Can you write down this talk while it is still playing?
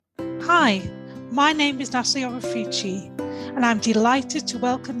Hi, my name is Natalie Orofici, and I'm delighted to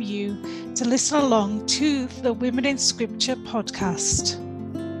welcome you to listen along to the Women in Scripture podcast.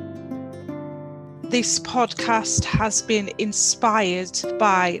 This podcast has been inspired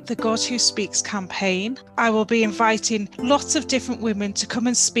by the God Who Speaks campaign. I will be inviting lots of different women to come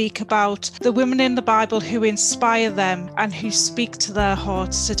and speak about the women in the Bible who inspire them and who speak to their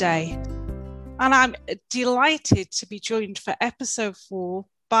hearts today. And I'm delighted to be joined for episode 4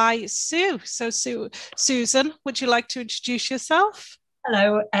 by Sue. So Susan, would you like to introduce yourself?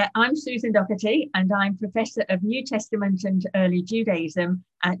 Hello, I'm Susan Doherty, and I'm Professor of New Testament and Early Judaism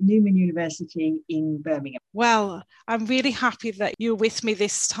at Newman University in Birmingham. Well, I'm really happy that you're with me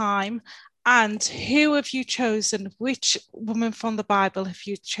this time. And who have you chosen? Which woman from the Bible have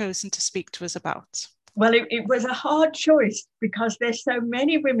you chosen to speak to us about? Well, it was a hard choice because there's so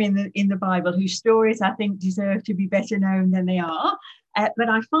many women in the Bible whose stories I think deserve to be better known than they are. But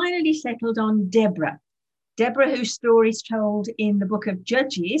I finally settled on Deborah. Deborah, whose story is told in the book of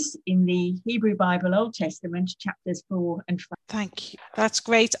Judges in the Hebrew Bible Old Testament, chapters 4 and 5. Thank you. That's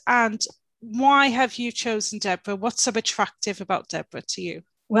great. And why have you chosen Deborah? What's so attractive about Deborah to you?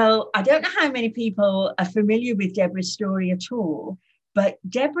 Well, I don't know how many people are familiar with Deborah's story at all, but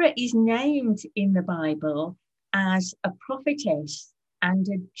Deborah is named in the Bible as a prophetess and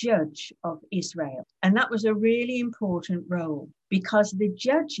a judge of Israel. And that was a really important role because the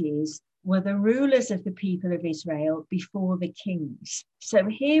judges were the rulers of the people of Israel before the kings. So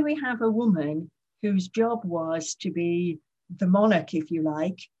here we have a woman whose job was to be the monarch, if you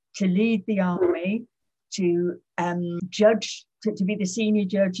like, to lead the army, to judge, to be the senior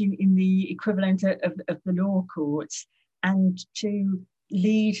judge in the equivalent of the law courts, and to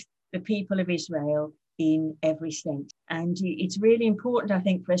lead the people of Israel in every sense. And it's really important, I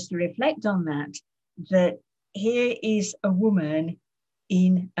think, for us to reflect on that here is a woman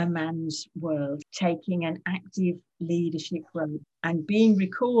in a man's world, taking an active leadership role and being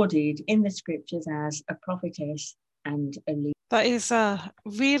recorded in the scriptures as a prophetess and a leader. That is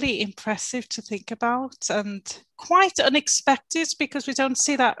really impressive to think about and quite unexpected because we don't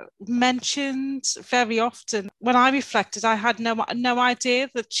see that mentioned very often. When I reflected, I had no idea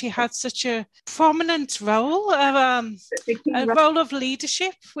that she had such a prominent role, a role of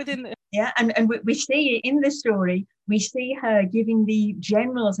leadership within. Yeah, and we see in the story, we see her giving the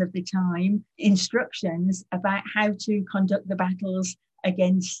generals of the time instructions about how to conduct the battles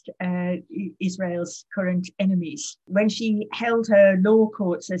against Israel's current enemies. When she held her law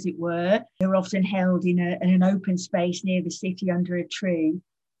courts, as it were, they were often held in an open space near the city under a tree.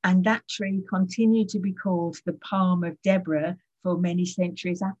 And that tree continued to be called the Palm of Deborah for many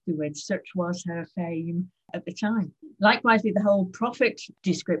centuries afterwards. Such was her fame at the time. Likewise, with the whole prophet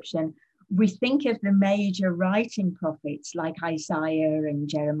description, we think of the major writing prophets like Isaiah and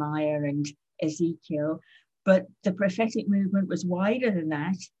Jeremiah and Ezekiel, but the prophetic movement was wider than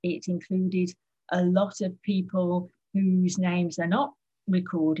that. It included a lot of people whose names are not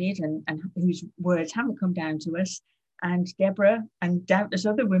recorded and whose words haven't come down to us. And Deborah and doubtless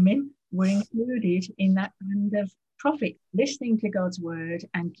other women were included in that band of prophet, listening to God's word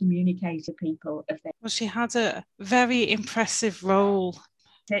and communicate to people of their. Well, she had a very impressive role.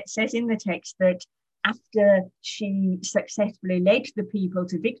 It says in the text that after she successfully led the people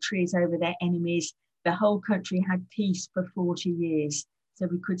to victories over their enemies, the whole country had peace for 40 years. So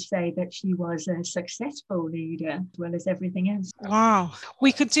we could say that she was a successful leader as well as everything else. Wow.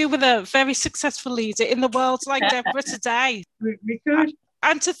 We could do with a very successful leader in the world like Deborah today. We could.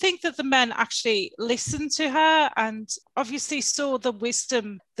 And to think that the men actually listened to her and obviously saw the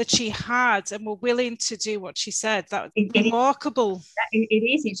wisdom that she had and were willing to do what she said. That was remarkable. It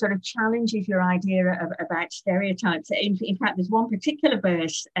is. It sort of challenges your idea about stereotypes. In fact, there's one particular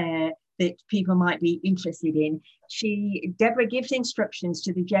verse that people might be interested in. Deborah gives instructions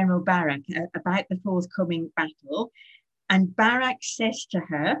to the general Barak about the forthcoming battle. And Barak says to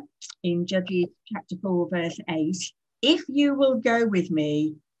her in Judges chapter 4, verse 8, "If you will go with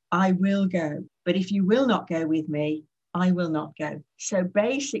me, I will go. But if you will not go with me, I will not go." So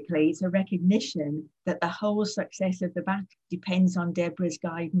basically, it's a recognition that the whole success of the battle depends on Deborah's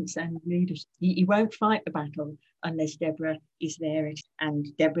guidance and leadership. He won't fight the battle unless Deborah is there.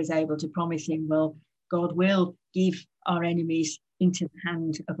 And Deborah's able to promise him, well, God will give our enemies into the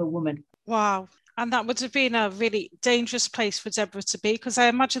hand of a woman. Wow. And that would have been a really dangerous place for Deborah to be, because I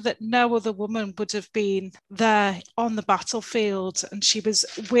imagine that no other woman would have been there on the battlefield, and she was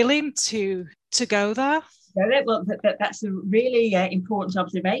willing to go there. Well, that's a really important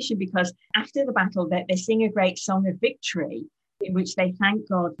observation, because after the battle, they sing a great song of victory in which they thank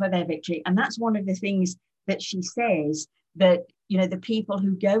God for their victory. And that's one of the things that she says, that the people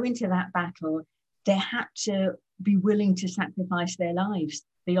who go into that battle, they had to be willing to sacrifice their lives.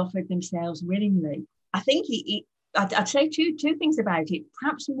 They offered themselves willingly. I think I'd say two things about it.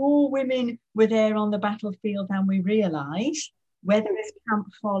 Perhaps more women were there on the battlefield than we realise, whether as camp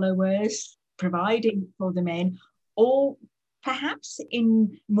followers, providing for the men, or perhaps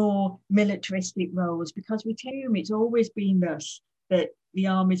in more militaristic roles, because we assume it's always been thus, that the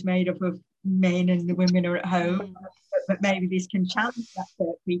army's made up of men and the women are at home. But maybe this can challenge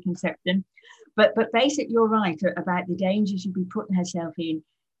that preconception. But basically, you're right about the danger she'd be putting herself in.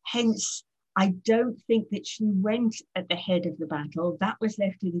 Hence, I don't think that she went at the head of the battle. That was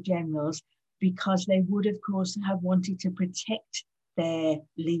left to the generals, because they would, of course, have wanted to protect their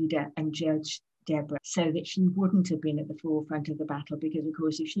leader and judge, Deborah, so that she wouldn't have been at the forefront of the battle, because, of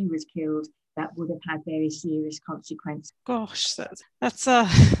course, if she was killed, that would have had very serious consequences. Gosh, that's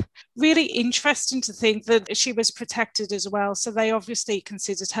really interesting to think that she was protected as well. So they obviously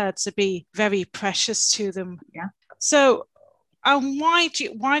considered her to be very precious to them. Yeah. So, why do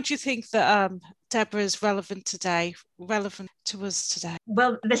you think that Deborah is relevant to us today?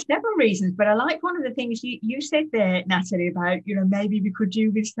 Well, there's several reasons, but I like one of the things you said there, Natalie, about, maybe we could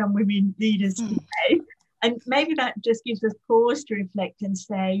do with some women leaders today. And maybe that just gives us pause to reflect and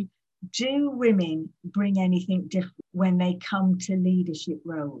say, do women bring anything different when they come to leadership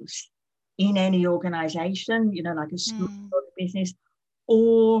roles in any organisation, like a school or a business,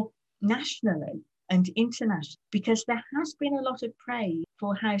 or nationally and internationally? Because there has been a lot of praise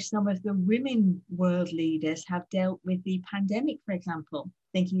for how some of the women world leaders have dealt with the pandemic, for example,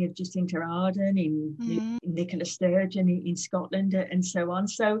 thinking of Jacinta Ardern, in Nicola Sturgeon in Scotland, and so on.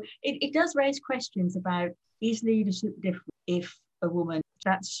 So it does raise questions about, is leadership different if a woman?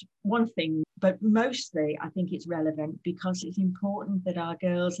 That's one thing, but mostly I think it's relevant because it's important that our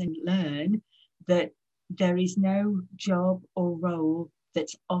girls learn that there is no job or role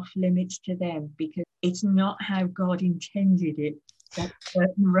that's off limits to them, because it's not how God intended it that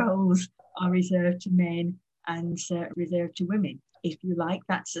certain roles are reserved to men and reserved to women. If you like,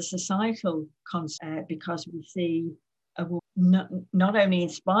 that's a societal concept, because we see a woman not only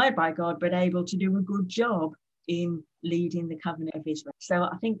inspired by God, but able to do a good job in leading the covenant of Israel. So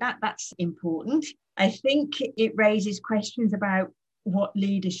I think that's important. I think it raises questions about what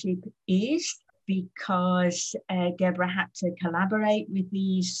leadership is, because Deborah had to collaborate with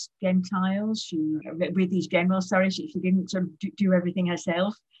these Gentiles. With these generals, she didn't sort of do everything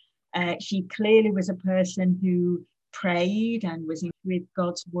herself. She clearly was a person who prayed and was with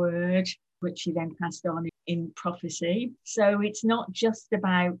God's word, which she then passed on in prophecy. So it's not just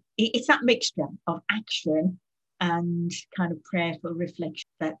about, it's that mixture of action and kind of prayerful reflection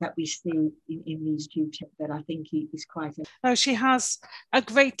that we see in these two that I think is quite... She has a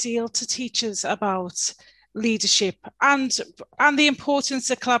great deal to teach us about leadership and the importance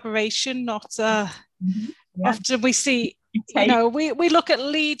of collaboration. Often we see, we look at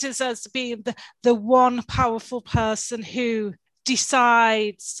leaders as being the one powerful person who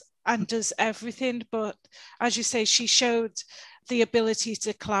decides and does everything. But as you say, she showed the ability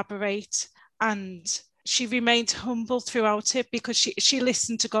to collaborate, and she remained humble throughout it, because she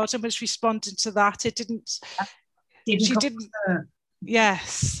listened to God and was responding to that.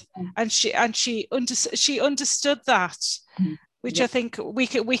 Yes, and she understood that, which I think we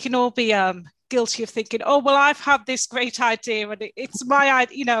can all be guilty of thinking, oh well, I've had this great idea and it's my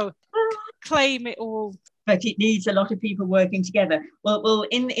idea, claim it all. But it needs a lot of people working together. Well,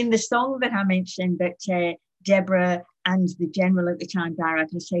 in the song that I mentioned that Deborah and the general at the time, Barak,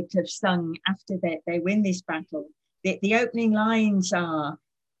 are said to have sung after they win this battle, the opening lines are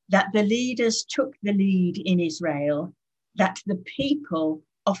that the leaders took the lead in Israel, that the people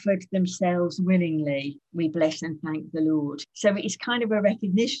offered themselves willingly. We bless and thank the Lord. So it's kind of a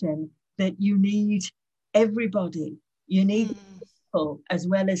recognition that you need everybody. You need people as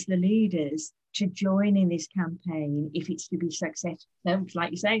well as the leaders to join in this campaign if it's to be successful. So,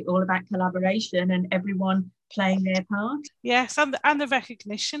 like you say, all about collaboration and everyone playing their part. Yes, and the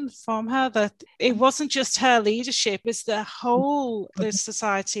recognition from her that it wasn't just her leadership, it's the whole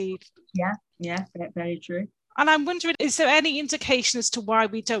society. Yeah, very true. And I'm wondering, is there any indication as to why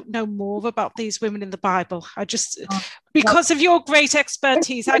we don't know more about these women in the Bible? Because of your great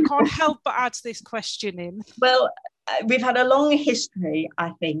expertise, I can't help but add this question in. Well, we've had a long history,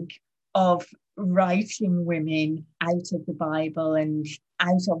 I think, of writing women out of the Bible and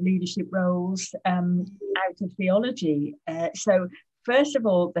out of leadership roles, out of theology. So first of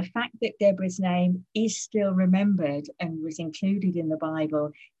all, the fact that Deborah's name is still remembered and was included in the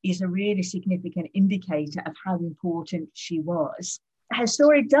Bible is a really significant indicator of how important she was. Her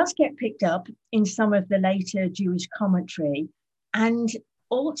story does get picked up in some of the later Jewish commentary, And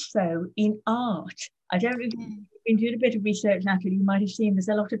also in art. I don't know if you've been doing a bit of research, Natalie, you might have seen there's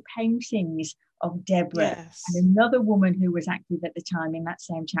a lot of paintings of Deborah, Yes. and another woman who was active at the time in that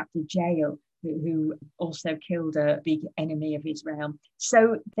same chapter, Jael, who also killed a big enemy of Israel.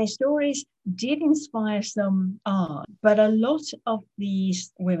 So their stories did inspire some art, but a lot of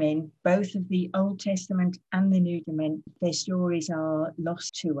these women, both of the Old Testament and the New Testament, their stories are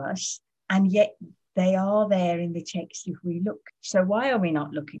lost to us, and yet they are there in the text if we look. So why are we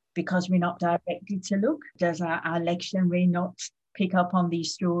not looking? Because we're not directed to look? Does our lectionary not pick up on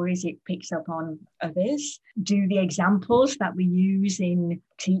these stories? It picks up on others. Do the examples that we use in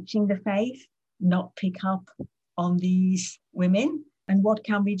teaching the faith not pick up on these women? And what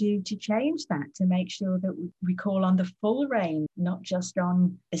can we do to change that, to make sure that we call on the full range, not just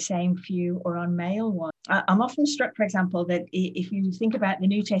on the same few or on male ones? I'm often struck, for example, that if you think about the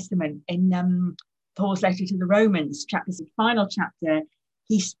New Testament, in Paul's letter to the Romans, chapter 6, final chapter,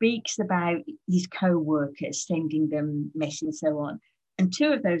 he speaks about his co-workers, sending them messages and so on. And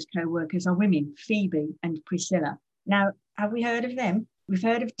two of those co-workers are women, Phoebe and Priscilla. Now, have we heard of them? We've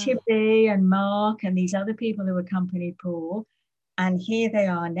heard of Timothy and Mark and these other people who accompanied Paul. And here they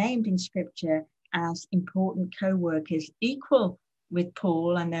are named in Scripture as important co-workers, equal with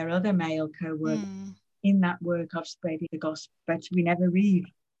Paul and their other male co-workers in that work of spreading the gospel. But we never read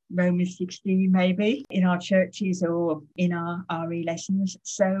Romans 16 maybe in our churches or in our RE lessons.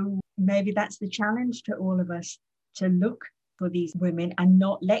 So maybe that's the challenge to all of us, to look for these women and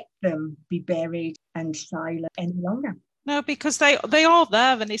not let them be buried and silent any longer. No, because they are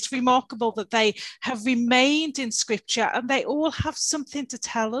there, and it's remarkable that they have remained in Scripture, and they all have something to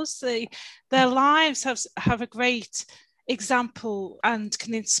tell us. Their lives have a great example and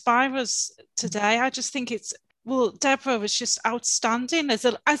can inspire us today. I just think Deborah was just outstanding as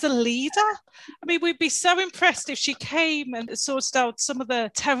a leader. I mean, we'd be so impressed if she came and sorted out some of the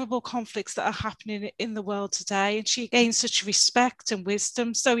terrible conflicts that are happening in the world today, and she gained such respect and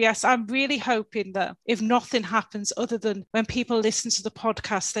wisdom. So yes, I'm really hoping that if nothing happens other than when people listen to the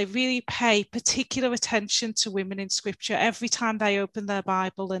podcast, they really pay particular attention to women in Scripture every time they open their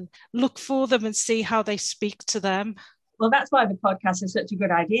Bible and look for them and see how they speak to them. Well, that's why the podcast is such a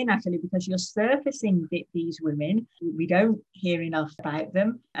good idea, Natalie, because you're surfacing these women. We don't hear enough about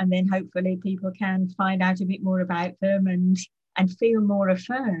them. And then hopefully people can find out a bit more about them and feel more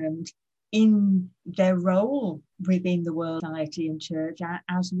affirmed in their role within the world, society and church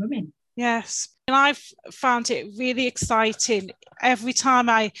as women. Yes, and I've found it really exciting every time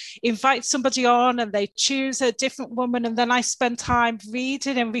I invite somebody on and they choose a different woman, and then I spend time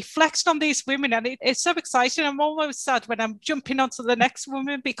reading and reflecting on these women, and it's so exciting. I'm almost sad when I'm jumping onto the next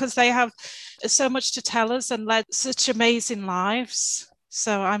woman because they have so much to tell us and led such amazing lives.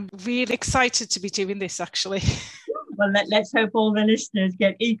 So I'm really excited to be doing this, actually. Well, let's hope all the listeners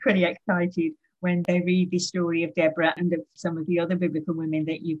get equally excited when they read the story of Deborah and of some of the other biblical women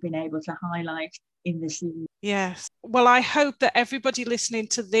that you've been able to highlight in the series. Yes. Well, I hope that everybody listening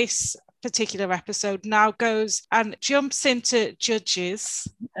to this particular episode now goes and jumps into Judges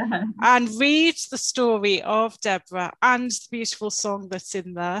and reads the story of Deborah and the beautiful song that's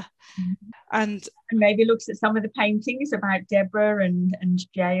in there. And maybe looks at some of the paintings about Deborah and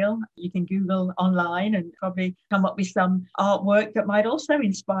Jael. You can Google online and probably come up with some artwork that might also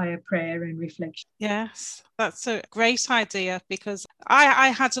inspire prayer and reflection. Yes, that's a great idea, because I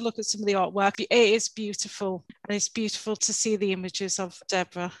had to look at some of the artwork. It is beautiful, and it's beautiful to see the images of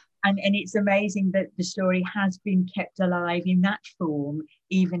Deborah. And it's amazing that the story has been kept alive in that form,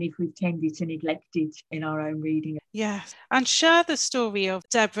 even if we've tended to neglect it in our own reading. Yes, and share the story of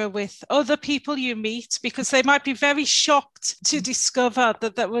Deborah with other people you meet, because they might be very shocked to discover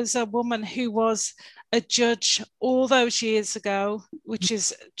that there was a woman who was a judge all those years ago, which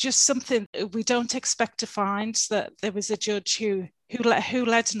is just something we don't expect to find, that there was a judge who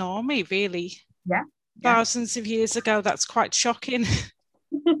led an army, really. Yeah. Thousands of years ago. That's quite shocking.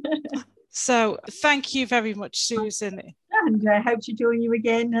 So thank you very much, Susan. And I hope to join you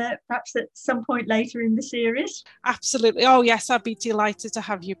again, perhaps at some point later in the series. Absolutely. Oh, yes, I'd be delighted to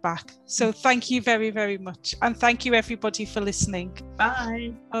have you back. So thank you very, very much. And thank you, everybody, for listening.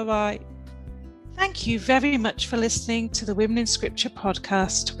 Bye. Bye-bye. Thank you very much for listening to the Women in Scripture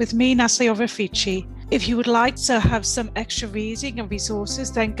podcast with me, Natalie Orefici. If you would like to have some extra reading and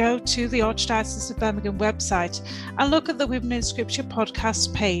resources, then go to the Archdiocese of Birmingham website and look at the Women in Scripture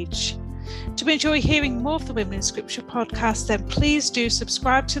podcast page. To enjoy hearing more of the Women in Scripture podcast, then please do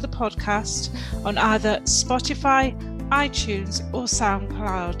subscribe to the podcast on either Spotify, iTunes or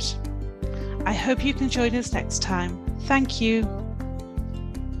SoundCloud. I hope you can join us next time. Thank you.